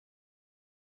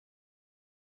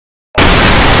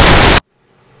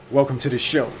Welcome to the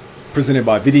show, presented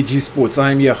by VDG Sports.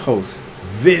 I am your host,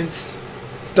 Vince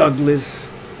Douglas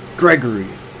Gregory.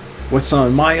 What's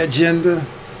on my agenda?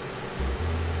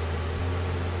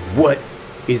 What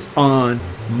is on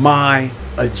my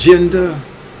agenda?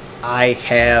 I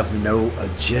have no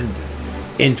agenda.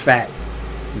 In fact,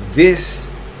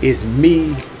 this is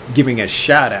me giving a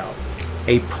shout out,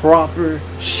 a proper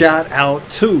shout out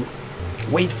to,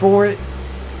 wait for it,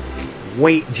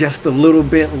 wait just a little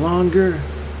bit longer,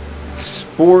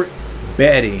 sport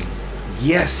betting.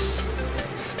 Yes,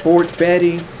 sport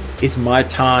betting. It's my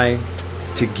time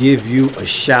to give you a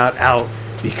shout out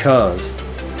because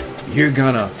you're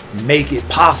gonna make it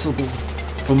possible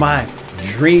for my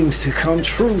dreams to come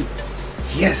true.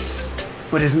 Yes,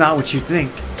 but it's not what you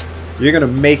think. You're gonna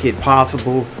make it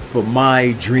possible for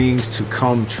my dreams to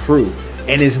come true.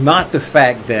 And it's not the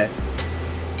fact that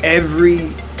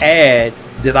every ad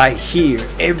that I hear,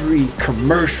 every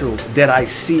commercial that I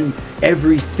see,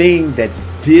 everything that's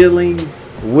dealing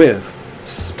with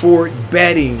sport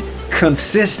betting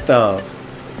consists of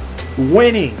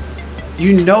winning.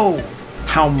 You know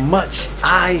how much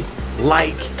I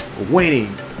like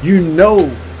winning. You know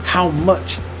how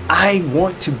much I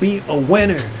want to be a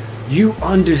winner. You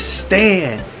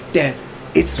understand that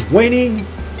it's winning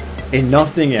and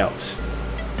nothing else.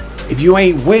 If you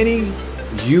ain't winning,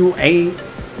 you ain't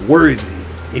worthy.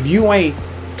 If you ain't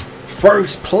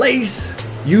first place,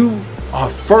 you are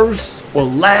first or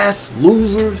last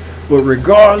losers. But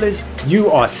regardless, you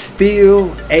are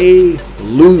still a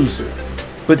loser.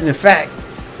 But in fact,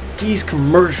 these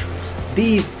commercials,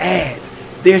 these ads,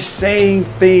 they're saying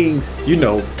things,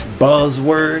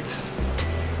 buzzwords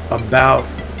about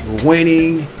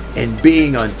winning and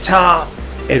being on top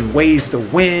and ways to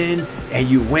win, and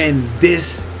you win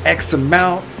this X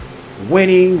amount.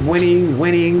 Winning.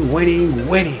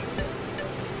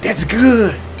 That's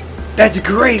good. That's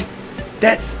great.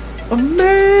 That's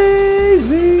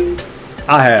amazing.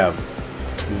 I have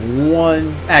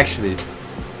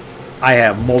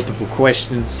multiple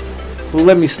questions, but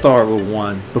let me start with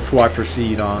one before I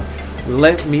proceed on.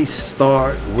 Let me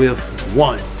start with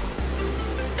one.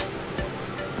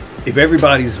 If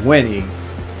everybody's winning,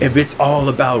 if it's all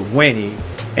about winning,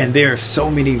 and there are so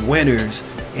many winners,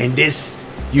 and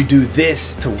you do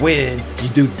this to win, you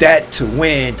do that to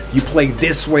win, you play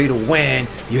this way to win,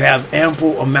 you have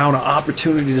ample amount of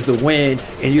opportunities to win,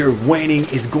 and your winning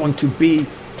is going to be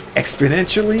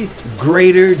exponentially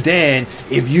greater than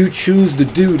if you choose to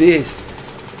do this,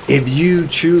 if you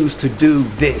choose to do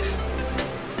this.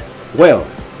 Well,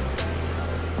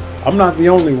 I'm not the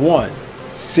only one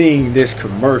seeing this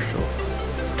commercial.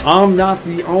 I'm not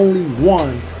the only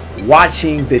one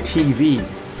watching the TV.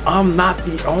 I'm not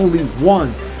the only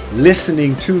one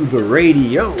listening to the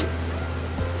radio.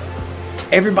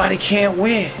 Everybody can't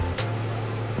win.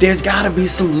 There's got to be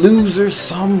some losers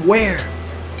somewhere.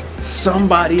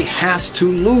 Somebody has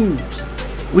to lose.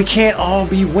 We can't all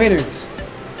be winners.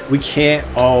 We can't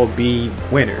all be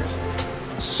winners.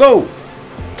 So,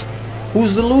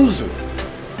 who's the loser?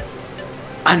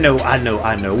 I know.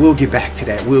 We'll get back to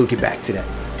that.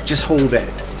 Just hold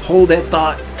that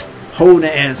thought. Hold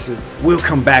the answer. We'll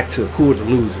come back to who are the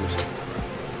losers.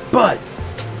 But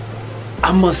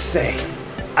I must say,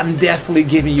 I'm definitely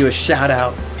giving you a shout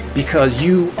out because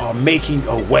you are making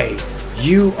a way.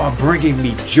 You are bringing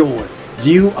me joy.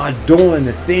 You are doing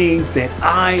the things that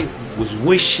I was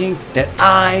wishing, that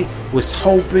I was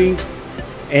hoping,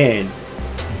 and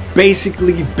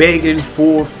basically begging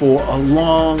for a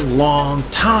long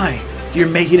time. You're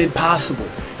making it possible.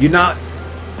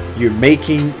 You're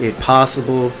making it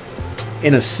possible.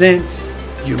 In a sense,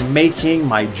 you're making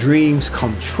my dreams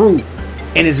come true.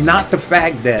 And it's not the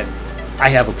fact that I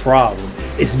have a problem.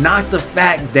 It's not the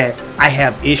fact that I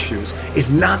have issues. It's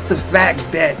not the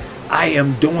fact that I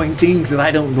am doing things that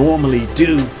I don't normally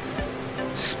do.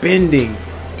 Spending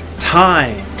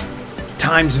time's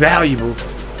valuable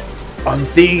on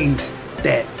things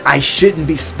that I shouldn't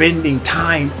be spending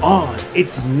time on.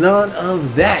 It's none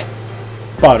of that.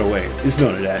 By the way, it's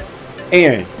none of that.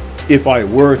 And if I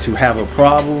were to have a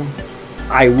problem,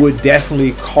 I would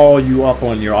definitely call you up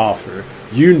on your offer.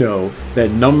 You know, that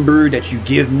number that you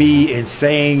give me and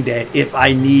saying that if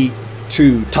I need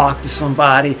to talk to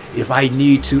somebody, if I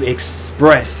need to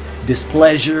express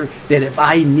displeasure, that if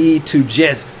I need to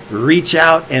just reach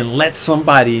out and let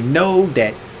somebody know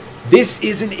that this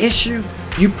is an issue,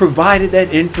 you provided that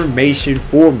information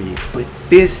for me. But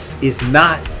this is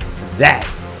not that.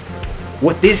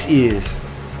 What this is,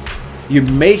 you're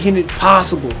making it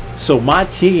possible so my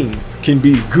team can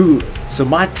be good, so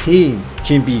my team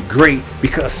can be great,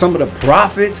 because some of the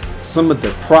profits some of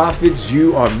the profits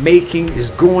you are making is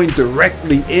going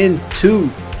directly into,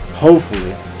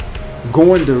 hopefully,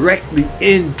 going directly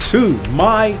into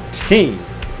my team,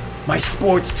 my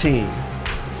sports team,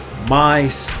 my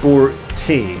sport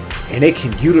team. And they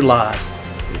can utilize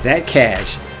that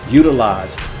cash,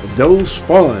 utilize those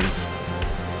funds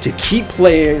to keep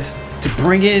players, to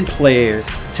bring in players,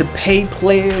 to pay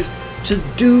players, to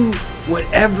do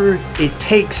whatever it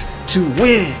takes to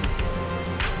win.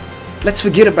 Let's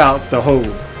forget about the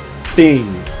whole thing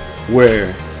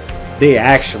where they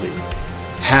actually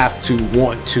have to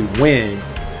want to win.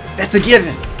 That's a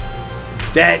given.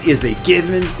 That is a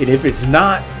given. And if it's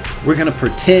not, we're going to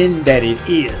pretend that it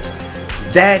is.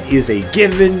 That is a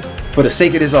given for the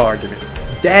sake of this argument.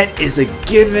 That is a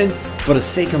given for the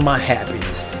sake of my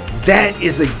happiness. That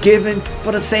is a given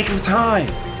for the sake of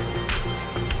time.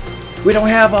 We don't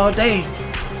have all day.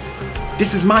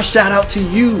 This is my shout out to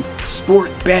you, sport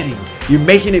betting. You're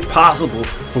making it possible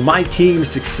for my team to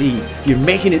succeed. You're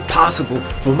making it possible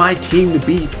for my team to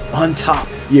be on top.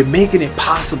 You're making it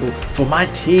possible for my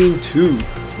team to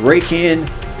rake in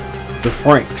the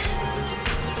francs.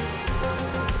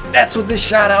 That's what this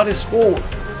shout out is for.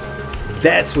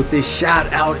 That's what this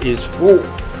shout out is for.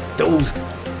 Those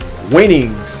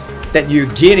winnings that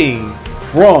you're getting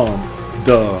from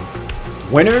the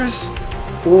winners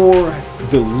or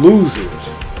the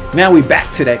losers. Now we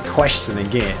back to that question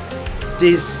again.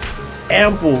 This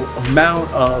ample amount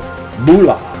of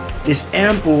moolah, this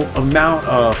ample amount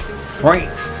of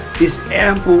francs, this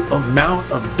ample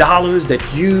amount of dollars that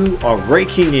you are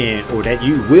raking in, or that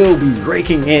you will be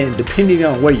raking in, depending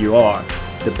on where you are,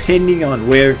 that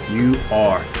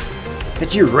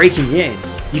you're raking in.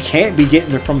 You can't be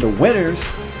getting it from the winners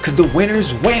because the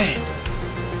winners win.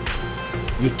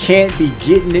 You can't be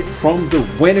getting it from the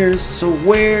winners. So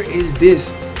where is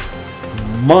this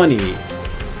money?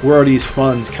 Where are these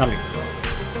funds coming from?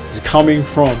 Is it coming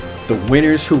from the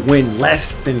winners who win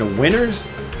less than the winners?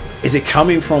 Is it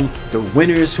coming from the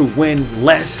winners who win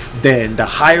less than the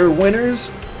higher winners?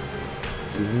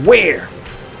 Where?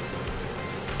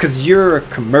 Because your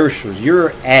commercials,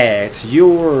 your ads,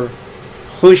 you're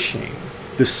pushing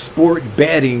the sport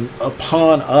betting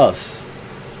upon us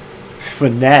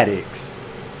fanatics.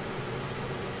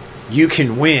 You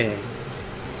can win.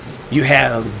 You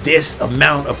have this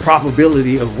amount of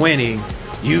probability of winning.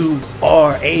 You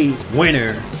are a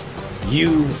winner.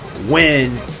 You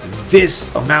win this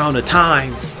amount of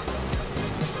times.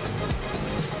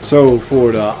 So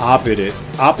for the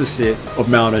opposite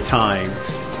amount of times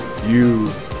you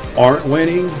aren't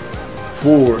winning,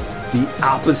 for the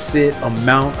opposite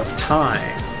amount of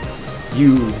time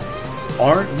you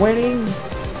aren't winning,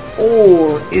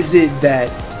 or is it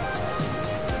that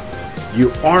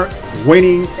you aren't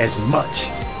winning as much?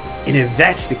 And if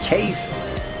that's the case,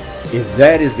 if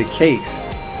that is the case,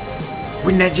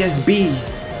 wouldn't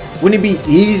it be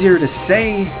easier to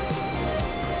say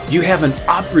you have an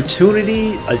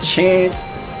opportunity, a chance,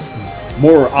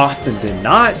 more often than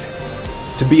not,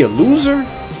 to be a loser?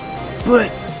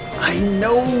 But I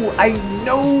know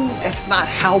that's not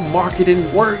how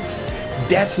marketing works.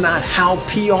 That's not how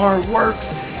PR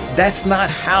works. That's not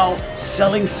how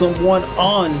selling someone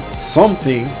on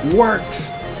something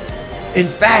works. In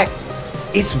fact,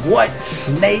 it's what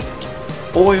snake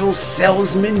oil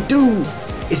salesmen do.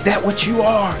 Is that what you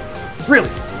are?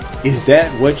 Really? Is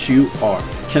that what you are?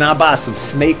 Can I buy some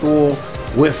snake oil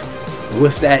with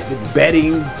that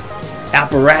betting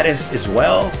apparatus as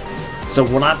well? So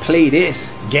when I play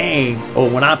this game, or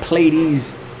when I play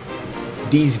these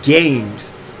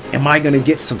games, am I gonna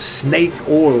get some snake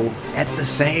oil at the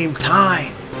same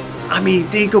time? I mean,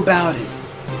 think about it.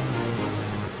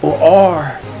 Or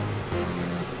are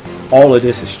all of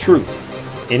this is true?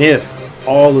 And if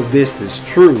all of this is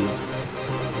true,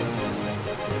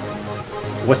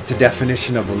 what's the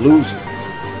definition of a loser?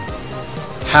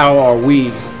 How are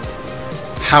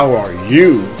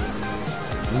you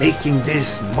making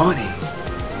this money?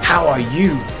 How are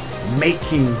you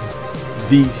making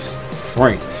these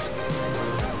francs?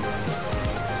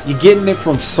 You're getting it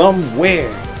from somewhere.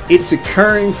 It's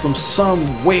occurring from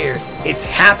somewhere. It's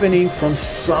happening from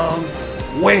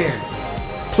somewhere.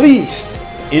 Please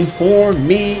inform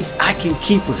me. I can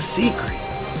keep a secret.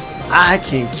 I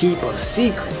can keep a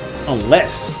secret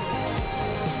unless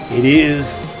it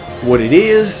is what it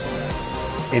is.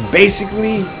 And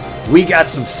basically, we got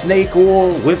some snake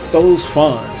oil with those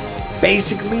funds.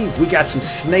 Basically, we got some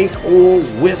snake oil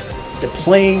with the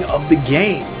playing of the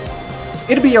game.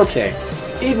 It'll be okay.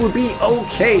 It would be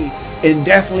okay, and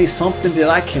definitely something that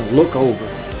I can look over.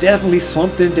 Definitely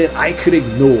something that I could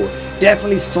ignore.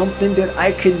 Definitely something that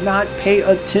I could not pay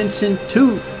attention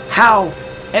to. How?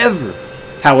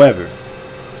 However,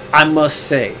 I must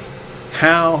say,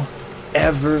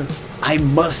 however, I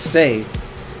must say,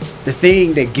 the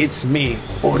thing that gets me,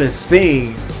 or the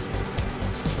thing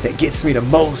that gets me the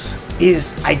most,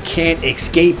 is I can't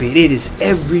escape it. It is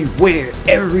everywhere.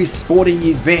 Every sporting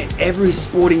event, every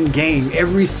sporting game,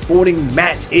 every sporting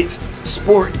match. It's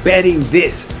sport betting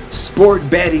this, sport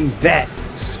betting that,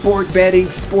 sport betting,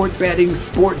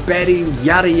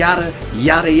 yada yada,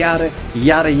 yada yada,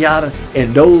 yada yada.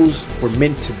 And those were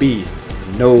meant to be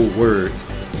no words.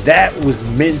 That was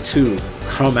meant to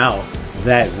come out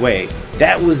that way.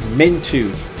 That was meant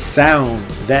to sound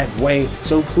that way.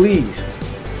 So please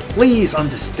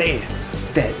understand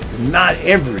that not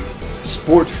every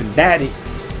sport fanatic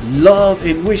love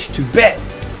and wish to bet.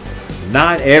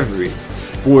 Not every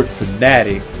sport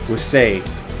fanatic will say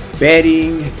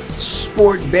betting,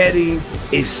 sport betting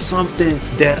is something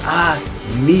that I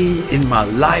need in my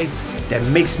life, that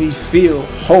makes me feel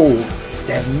whole,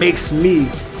 that makes me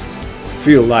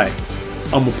feel like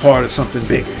I'm a part of something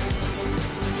bigger.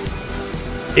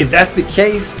 If that's the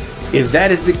case, if that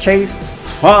is the case,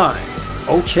 fine,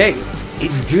 okay,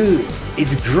 it's good,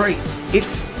 it's great, it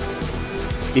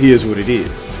is what it is.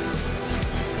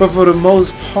 But for the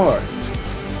most part,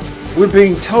 we're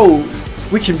being told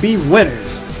we can be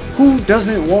winners. Who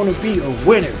doesn't want to be a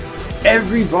winner?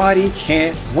 Everybody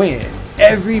can't win.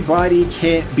 Everybody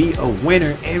can't be a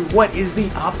winner. And what is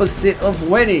the opposite of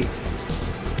winning?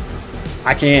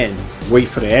 I can't wait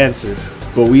for the answer,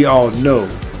 but we all know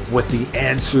what the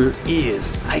answer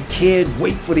is. I can't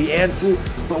wait for the answer,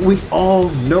 but we all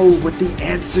know what the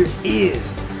answer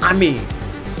is. I mean,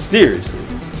 seriously.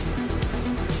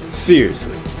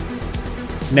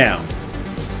 Now,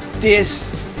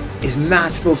 this is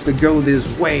not supposed to go this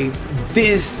way.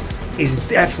 This is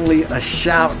definitely a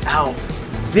shout out.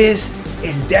 This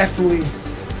is definitely,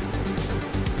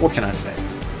 what can I say?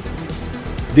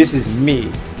 This is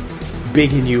me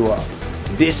bigging you up.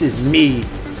 This is me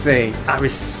saying I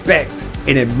respect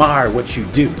and admire what you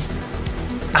do.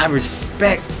 I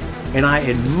respect and I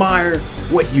admire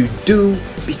what you do,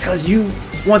 because you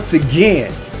once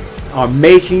again are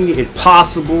making it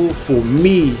possible for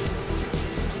me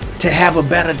to have a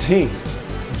better team.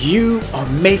 You are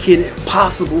making it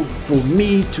possible for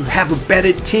me to have a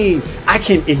better team. I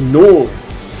can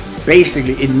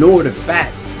basically ignore the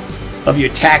fact of your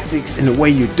tactics and the way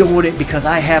you're doing it, because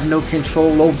I have no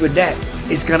control over that.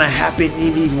 It's gonna happen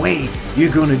anyway.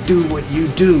 You're gonna do what you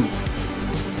do.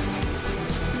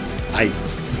 I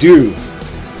do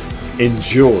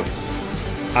enjoy.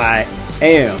 I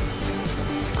am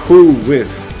cool with.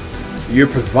 You're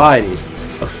providing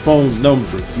a phone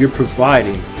number. You're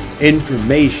providing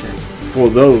information for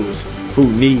those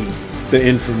who need the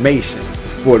information,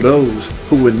 for those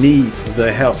who will need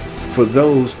the help, for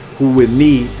those who will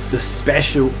need the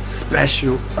special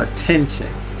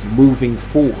attention moving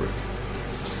forward.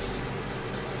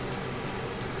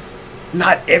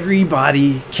 Not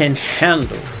everybody can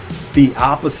handle the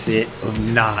opposite of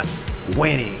not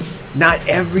winning. Not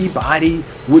everybody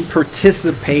would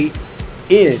participate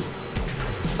in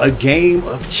a game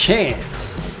of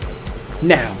chance.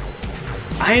 Now,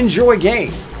 I enjoy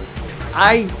game.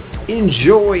 I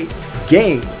enjoy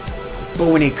game. But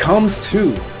when it comes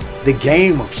to the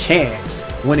game of chance,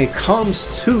 when it comes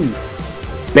to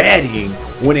betting,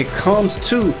 when it comes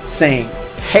to saying,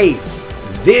 hey,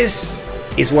 this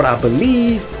is what I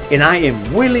believe, and I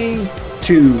am willing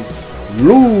to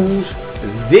lose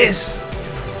this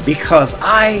because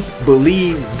I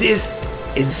believe this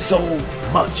in so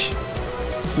much.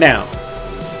 Now,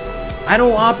 I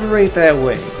don't operate that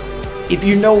way. If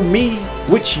you know me,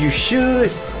 which you should,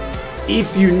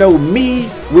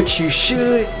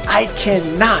 I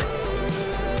cannot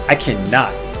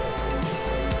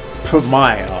put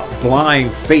my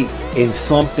blind faith in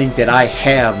something that I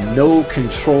have no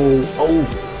control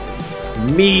over.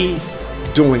 Me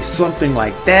doing something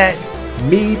like that,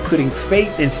 me putting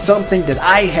faith in something that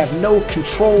I have no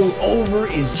control over,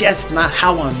 is just not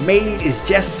how I'm made. It's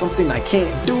just something I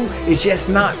can't do. It's just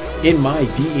not in my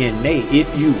DNA, if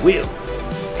you will.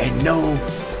 And no,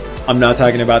 I'm not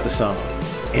talking about the song.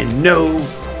 And no,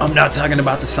 I'm not talking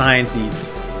about the science either.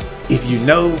 If you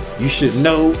know, you should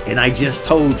know, and I just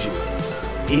told you.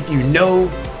 If you know,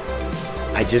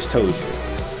 I just told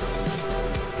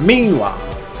you. Meanwhile,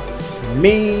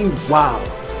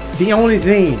 the only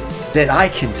thing that I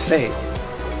can say,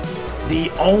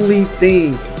 the only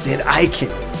thing that I can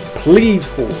plead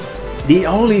for, the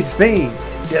only thing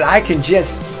that I can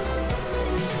just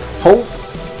hope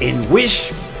and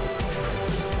wish,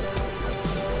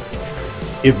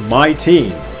 if my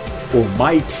team or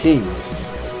my teams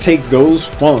take those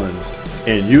funds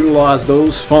and utilize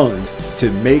those funds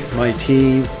to make my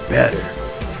team better.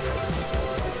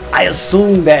 I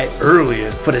assumed that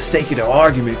earlier for the sake of the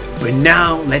argument, but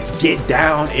now let's get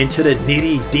down into the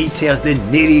nitty details, the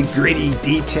nitty gritty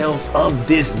details of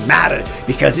this matter,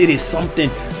 because it is something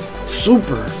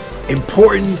super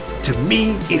important to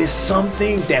me. It is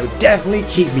something that would definitely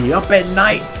keep me up at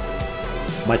night.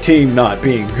 My team not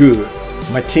being good,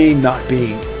 my team not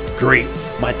being great,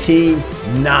 my team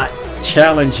not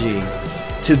challenging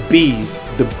to be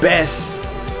the best,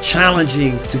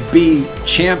 challenging to be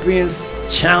champions,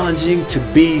 challenging to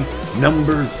be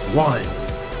number one.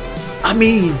 I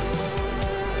mean,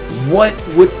 why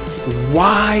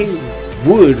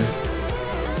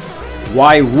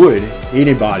would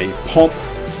anybody pump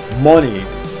money,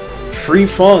 free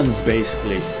funds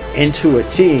basically, into a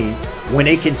team when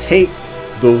they can take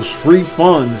those free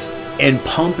funds and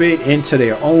pump it into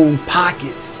their own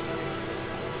pockets?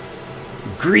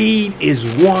 Greed is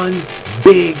one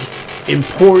big,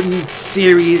 important,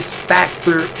 serious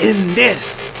factor in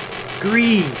this.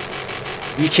 Greed.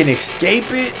 You can escape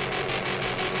it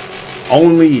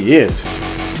only if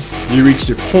you reach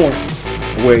the point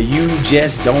where you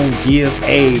just don't give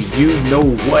a you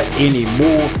know what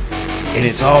anymore, and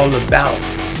it's all about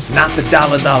not the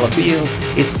dollar bill,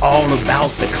 it's all about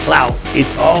the clout.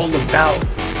 It's all about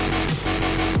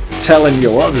telling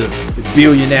your other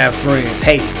billionaire friends,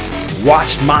 hey,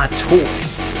 watch my toy.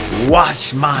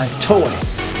 Watch my toy.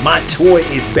 My toy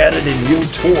is better than your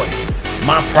toy.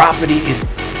 My property is...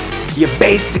 You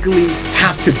basically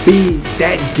have to be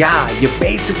that guy. You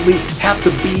basically have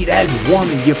to be that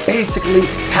woman. You basically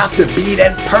have to be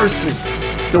that person.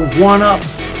 The one up.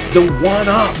 The one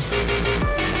up.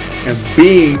 And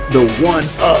being the one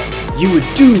up, you would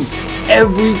do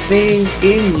everything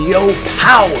in your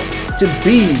power to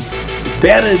be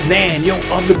better than your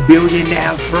other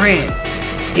billionaire friend.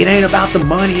 It ain't about the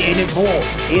money anymore.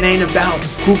 It ain't about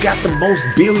who got the most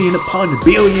billion upon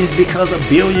billions, because a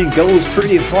billion goes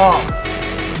pretty far.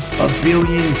 A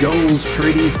billion goes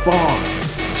pretty far.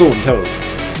 So I'm told.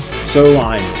 So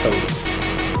I'm told.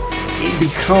 It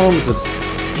becomes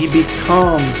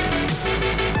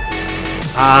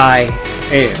I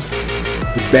am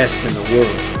the best in the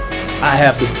world. I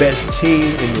have the best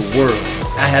team in the world.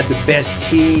 I have the best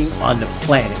team on the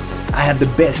planet. I have the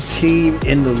best team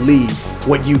in the league.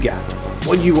 What you got?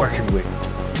 What you working with?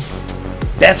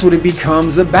 That's what it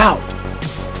becomes about.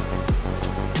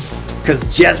 Because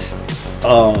just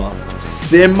a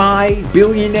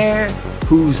semi-billionaire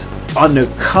who's on the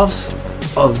cusp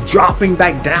of dropping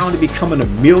back down to becoming a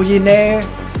millionaire,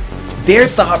 their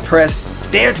thought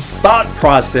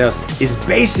process is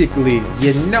basically,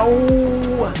 you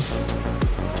know,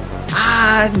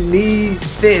 I need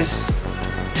this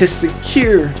to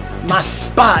secure my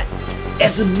spot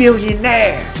as a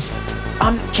millionaire.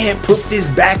 I can't put this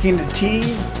back in the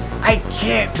team. I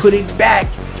can't put it back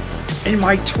in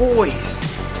my toys.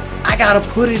 I gotta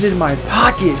put it in my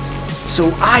pockets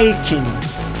so I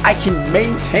can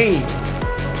maintain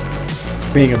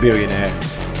being a billionaire.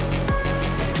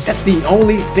 That's the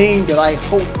only thing that I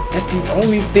hope. That's the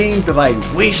only thing that I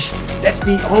wish. That's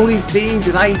the only thing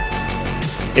that I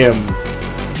am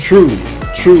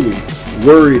truly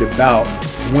worried about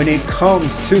when it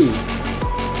comes to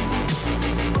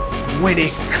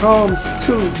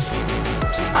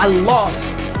I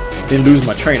lost, didn't lose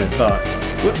my train of thought,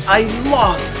 but I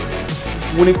lost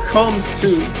when it comes to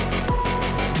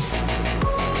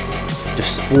the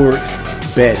sport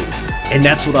betting. And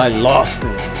that's what I lost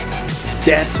in.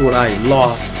 That's what I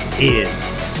lost in.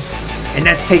 And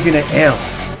that's taking an L.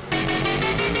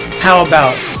 How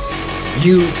about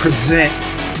you present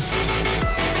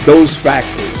those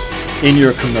factors in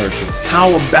your commercials?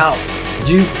 How about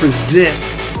you present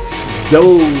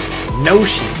those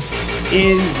notions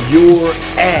in your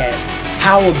ads?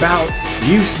 How about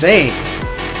you saying,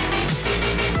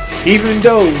 even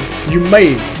though you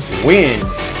may win,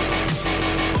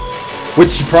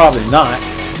 which you probably not,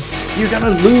 you're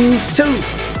gonna lose too.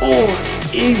 Or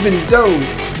even though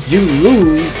you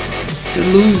lose, the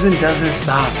losing doesn't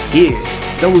stop here.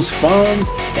 Those funds,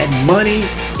 that money,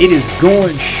 it is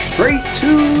going straight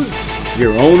to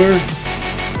your owner,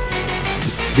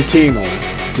 the team owner.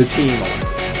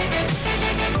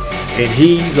 And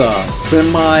he's a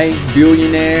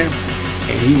semi-billionaire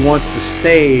and he wants to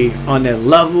stay on that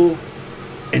level.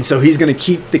 And so he's going to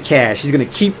keep the cash. He's going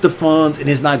to keep the funds, and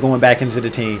it's not going back into the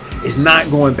team. It's not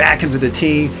going back into the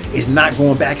team. It's not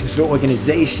going back into the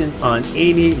organization on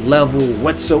any level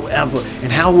whatsoever.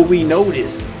 And how will we know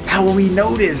this? How will we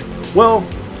know this? Well,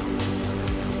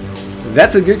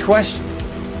 that's a good question.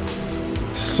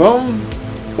 Some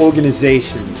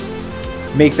organizations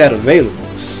make that available.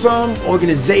 Some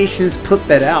organizations put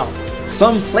that out.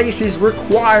 Some places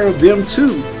require them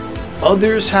to.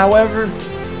 Others, however,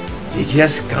 you're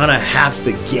just gonna have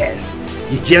to guess.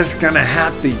 You're just gonna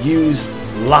have to use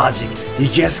logic. You're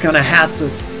just gonna have to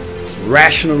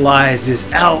rationalize this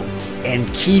out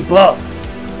and keep up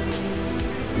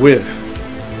with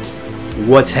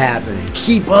what's happening.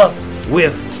 Keep up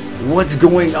with what's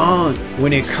going on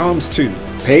when it comes to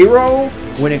payroll,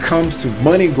 when it comes to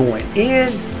money going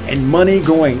in and money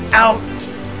going out.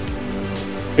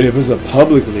 And if it's a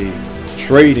publicly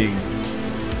trading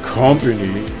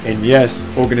company, and yes,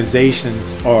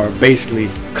 organizations are basically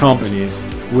companies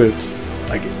with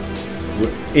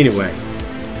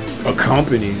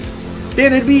companies,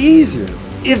 then it'd be easier.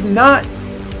 If not,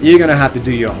 you're gonna have to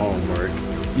do your homework.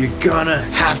 You're gonna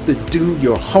have to do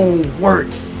your homework.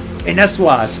 And that's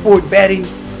why sport betting,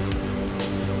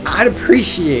 I'd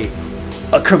appreciate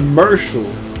a commercial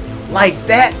like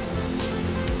that,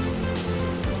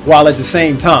 while at the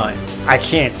same time I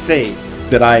can't say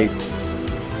that I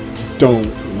don't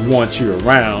want you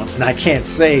around, and I can't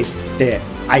say that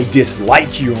I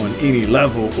dislike you on any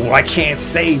level, or I can't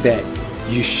say that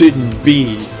you shouldn't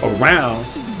be around.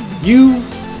 You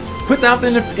put out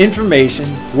the information,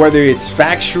 whether it's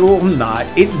factual or not.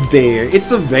 It's there,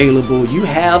 it's available. You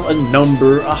have a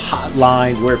number, a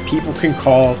hotline where people can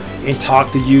call and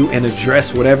talk to you and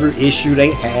address whatever issue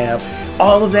they have.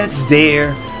 All of that's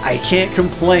there. I can't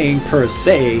complain per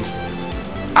se.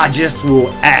 I just will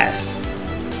ask,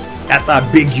 after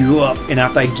I big you up and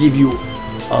after I give you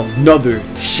another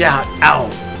shout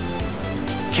out,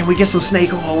 can we get some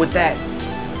snake oil with that?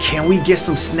 Can we get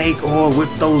some snake oil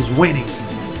with those winnings?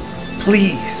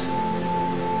 Please.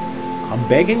 I'm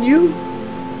begging you.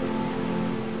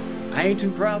 I ain't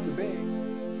too proud to beg.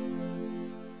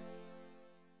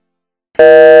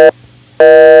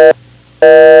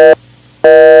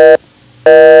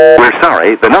 We're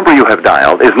sorry, the number you have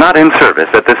dialed is not in service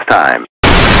at this time.